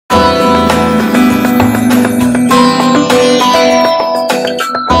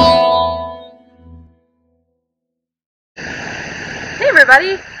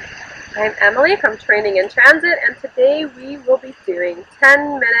I'm Emily from Training in Transit, and today we will be doing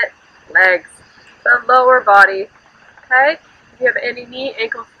 10-minute legs, the lower body. Okay? If you have any knee,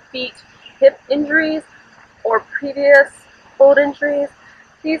 ankle, feet, hip injuries, or previous old injuries,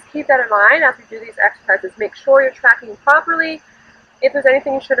 please keep that in mind as we do these exercises. Make sure you're tracking properly. If there's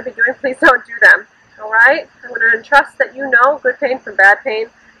anything you shouldn't be doing, please don't do them. Alright? I'm going to entrust that you know good pain from bad pain,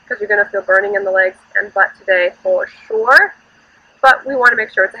 because you're going to feel burning in the legs and butt today for sure. But we want to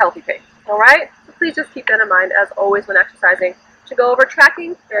make sure it's a healthy pain. Alright? So please just keep that in mind as always when exercising. To go over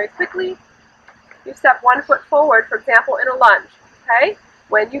tracking very quickly, you step 1 foot forward, for example, in a lunge. Okay?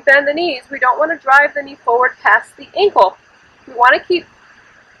 When you bend the knees, we don't want to drive the knee forward past the ankle. We want to keep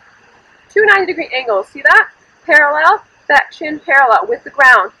two 90-degree angles. See that? Parallel, back shin parallel with the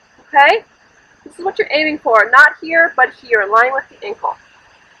ground. Okay? This is what you're aiming for. Not here, but here, in line with the ankle.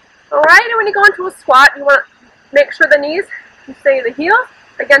 Alright? And when you go into a squat, you want to make sure the knees can stay in the heels.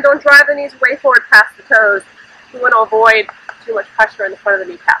 Again, don't drive the knees way forward past the toes. We want to avoid too much pressure in the front of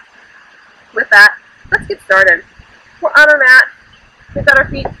the kneecap. With that, let's get started. We're on our mat. We've got our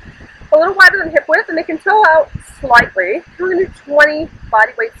feet a little wider than hip width, and they can toe out slightly. We're going to do 20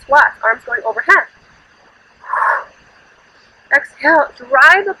 body weight squats, arms going overhead. Exhale,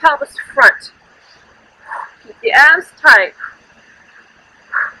 drive the pelvis front. Keep the abs tight.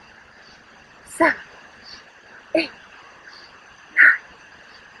 7, 8, 9.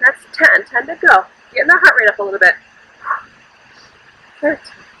 That's 10. 10 to go. Getting the heart rate up a little bit. 13,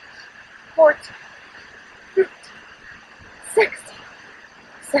 14, 15, 16,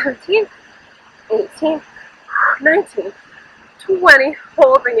 17, 18, 19, 20.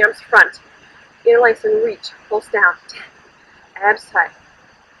 Hold, bring the arms front. Interlace and reach. Pulse down. 10. Abs tight.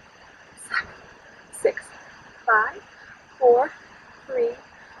 7, 6, 5, 4, 3,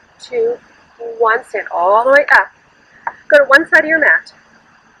 2, 1. Stand all the way up. Go to one side of your mat.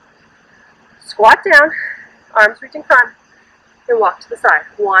 Squat down, arms reaching front, and walk to the side.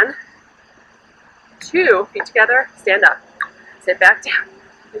 1, 2, feet together, stand up. Sit back down.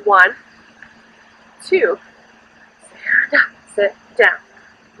 1, 2, stand up, sit down.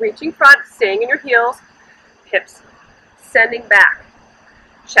 Reaching front, staying in your heels, hips sending back.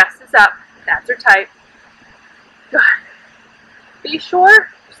 Chest is up, abs are tight. Good. Be sure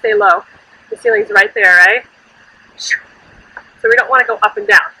to stay low. The ceiling's right there, right? So we don't want to go up and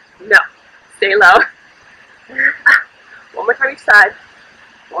down. No. Stay low. One more time each side.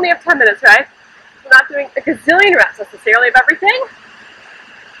 We only have 10 minutes, right? We're not doing a gazillion reps necessarily of everything.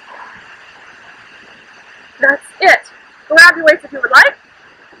 That's it. Grab your weights if you would like.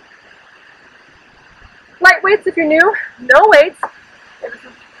 Light weights if you're new. No weights if this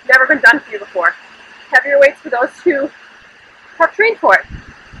has never been done for you before. Heavier weights for those who have trained for it.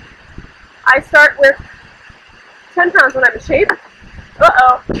 I start with 10 pounds when I'm in shape.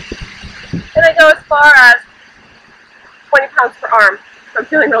 Uh-oh. And I go as far as 20 pounds per arm. So I'm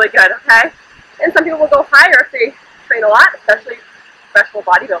feeling really good, okay? And some people will go higher if they train a lot, especially professional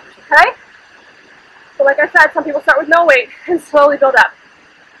bodybuilders, okay? So like I said, some people start with no weight and slowly build up.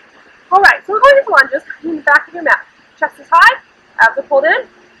 Alright, so we're going into lunges in the back of your mat. Chest is high, abs are pulled in,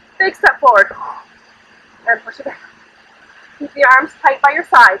 big step forward. And push it back. Keep the arms tight by your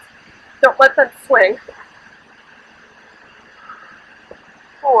sides. Don't let them swing.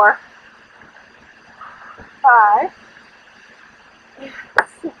 4, 5,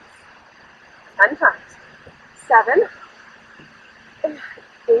 6, 10 times. 7,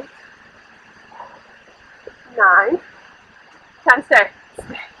 8, 9, 10. Stay.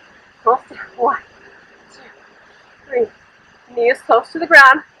 Full step. 1, 2, 3. Knees close to the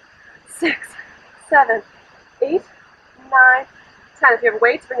ground. 6, 7, 8, 9, 10. If you have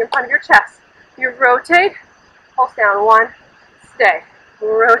weights, bring in front of your chest. You rotate. Pulse down. 1. Stay.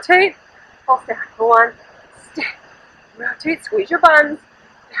 Rotate. Pulse down. 1. Stay. Rotate. Squeeze your buns.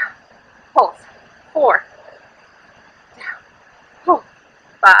 Down. Pulse. 4. Down. Pull.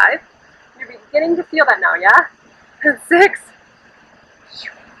 5. You're beginning to feel that now, yeah? And 6.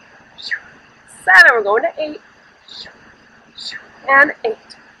 7. We're going to 8. And 8.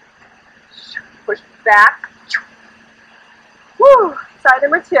 Push back. Woo! Side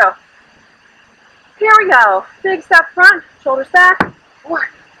number 2. Here we go. Big step front, shoulders back. 1,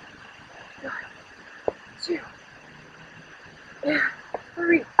 2, and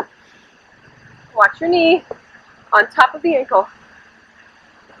 3. Watch your knee on top of the ankle.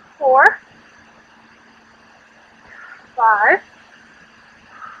 4, 5,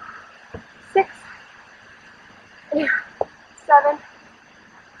 6, 7,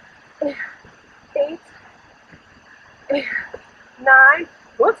 8, 9.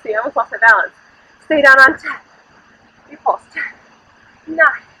 Whoopsie, I almost lost my balance. Stay down on 10. You pulse. 10, 9.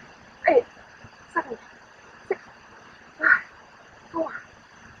 7, 6, 5, 4,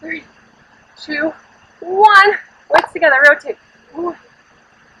 3, 2, 1. Legs together, rotate. 1,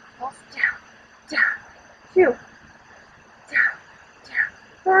 pulse down, down, 2, down, down,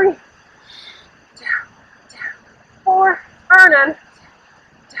 3, down, down, 4, burn in,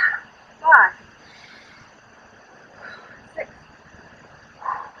 down, 5, 6,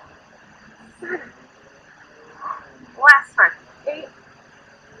 7, last time, 8,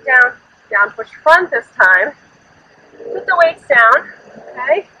 down, down, push front this time, put the weights down,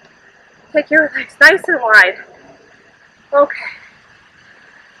 okay, take your legs nice and wide, okay,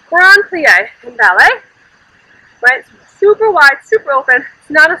 we're on plie in ballet, right, it's super wide, super open, it's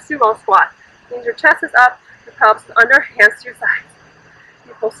not a sumo squat, it means your chest is up, your pelvis is under, hands to your sides,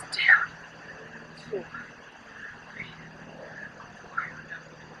 you pulse down, 2, 3, 4,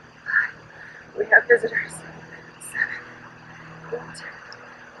 5, we have visitors, 7, 8, 9,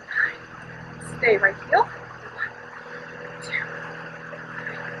 stay right heel, 1, 2,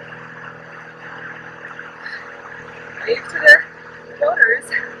 3, wave to the motors,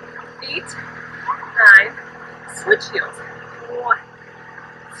 8, 9, switch heels, 1,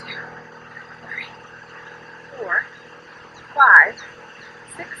 2, 3, 4, 5,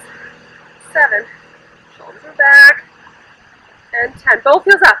 6, 7, shoulders are back, and 10, both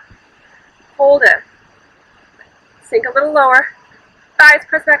heels up, hold it, sink a little lower, thighs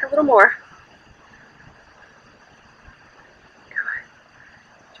press back a little more, good,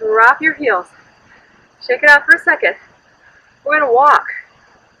 drop your heels, shake it out for a second, we're going to walk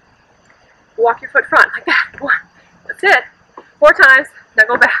your foot front, like that, 1, that's it, 4 times, now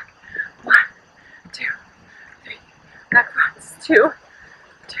go back, 1, 2, 3, back front, this is 2,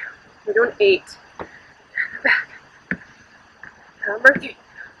 2, we're doing 8, and back, number 3,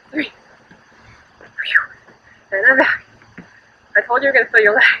 3, and then back, I told you you're going to feel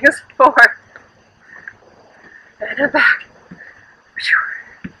your legs, 4, and then back,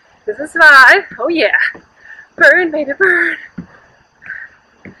 this is 5, oh yeah, burn baby burn,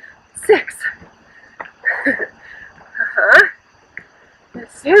 6,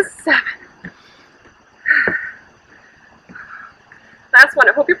 this is 7, last one.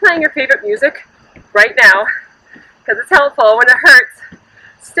 I hope you're playing your favorite music right now because it's helpful when it hurts.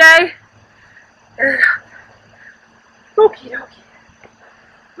 Stay and up. Okie dokie.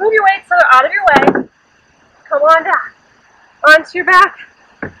 Move your weight so they're out of your way. Come on down. Onto your back.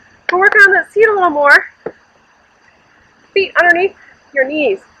 We're working on that seat a little more. Feet underneath your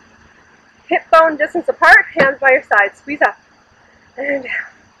knees. Hip bone distance apart, hands by your side. Squeeze up. And down.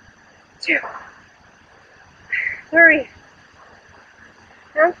 2, 3,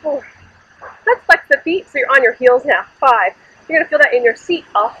 and 4. Let's flex the feet so you're on your heels now. 5. You're going to feel that in your seat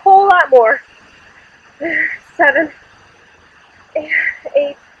a whole lot more. 7, and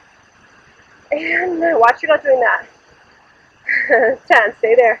 8, and 9. Watch you're not doing that. 10.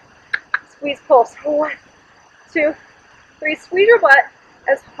 Stay there. Squeeze, pulse. 1, 2, 3. Squeeze your butt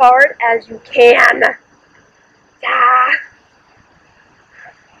as hard as you can. Ah.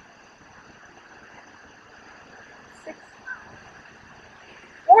 6.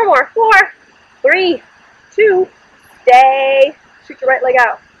 4 more. 4, 3, 2. Stay. Shoot your right leg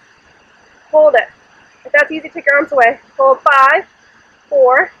out. Hold it. If that's easy, take your arms away. Hold 5,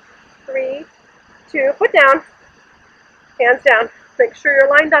 4, 3, 2. Put down. Hands down. Make sure you're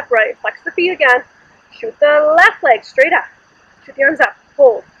lined up right. Flex the feet again. Shoot the left leg straight up. Shoot the arms up.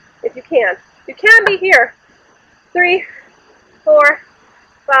 Hold if you can. You can be here. 3, 4,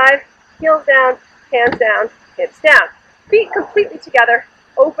 5. Heels down. Hands down. Hips down. Feet completely together.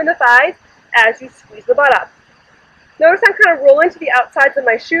 Open the thighs as you squeeze the butt up. Notice I'm kind of rolling to the outsides of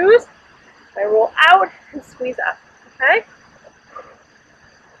my shoes. I roll out and squeeze up. Okay?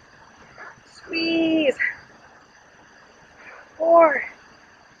 Squeeze. 4.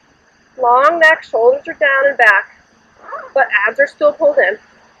 Long neck, shoulders are down and back, but abs are still pulled in.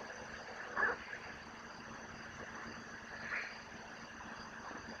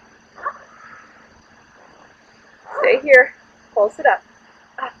 Stay here. Pulse it up.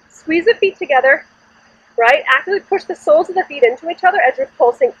 Squeeze the feet together, right? Actively push the soles of the feet into each other as you're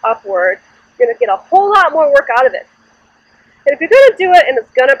pulsing upward. You're going to get a whole lot more work out of it. And if you're going to do it and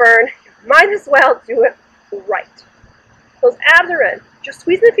it's going to burn, you might as well do it right. Those abs are in. Just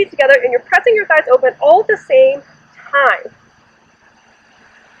squeezing the feet together and you're pressing your thighs open all at the same time.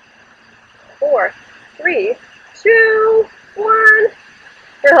 4, 3, 2, 1.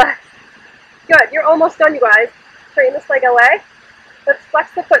 Relax. Good. You're almost done, you guys. Straighten this leg away. Let's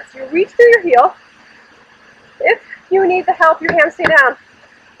flex the foot. So you reach through your heel. If you need the help, your hands stay down.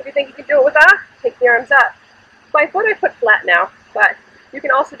 If you think you can do it with that, take the arms up. My foot I put flat now, but you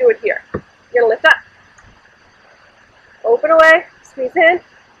can also do it here. You're gonna lift up. Open away, squeeze in,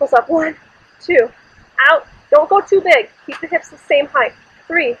 pulse up. 1, 2, out. Don't go too big. Keep the hips the same height.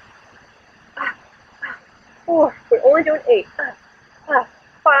 3, 4. We're only doing 8.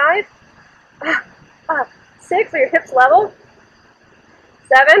 5, 6. Are your hips level?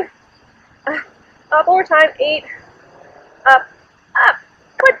 7. Up one more time. 8. Up, up.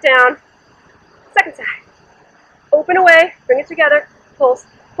 Put down. Second side. Open away. Bring it together. Pulse,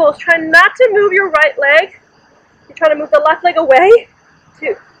 pulse. Try not to move your right leg. You're trying to move the left leg away.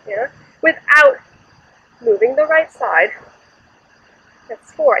 2. Yeah. Without moving the right side.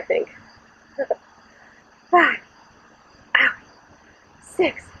 That's 4, I think. 5. Out.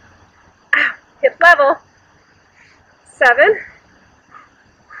 6. Out. Hip level. 7.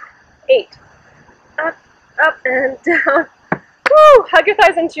 8. Up, up, and down. Woo! Hug your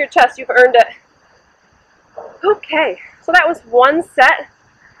thighs into your chest. You've earned it. Okay, so that was one set.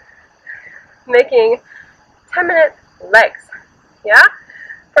 Making 10-minute legs. Yeah?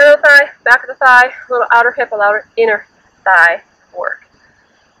 Front of the thigh, back of the thigh, a little outer hip, a little inner thigh work.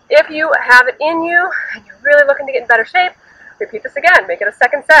 If you have it in you and you're really looking to get in better shape, repeat this again. Make it a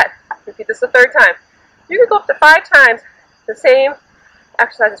second set. Repeat this a third time. You can go up to 5 times the same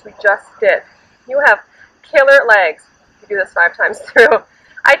exercises we just did. You have killer legs if you do this 5 times through.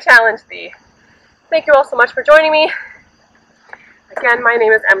 I challenge thee. Thank you all so much for joining me. Again, my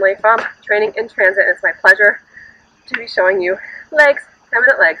name is Emily from Training in Transit, and it's my pleasure to be showing you legs,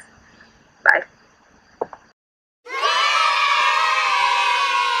 10-minute legs. Bye.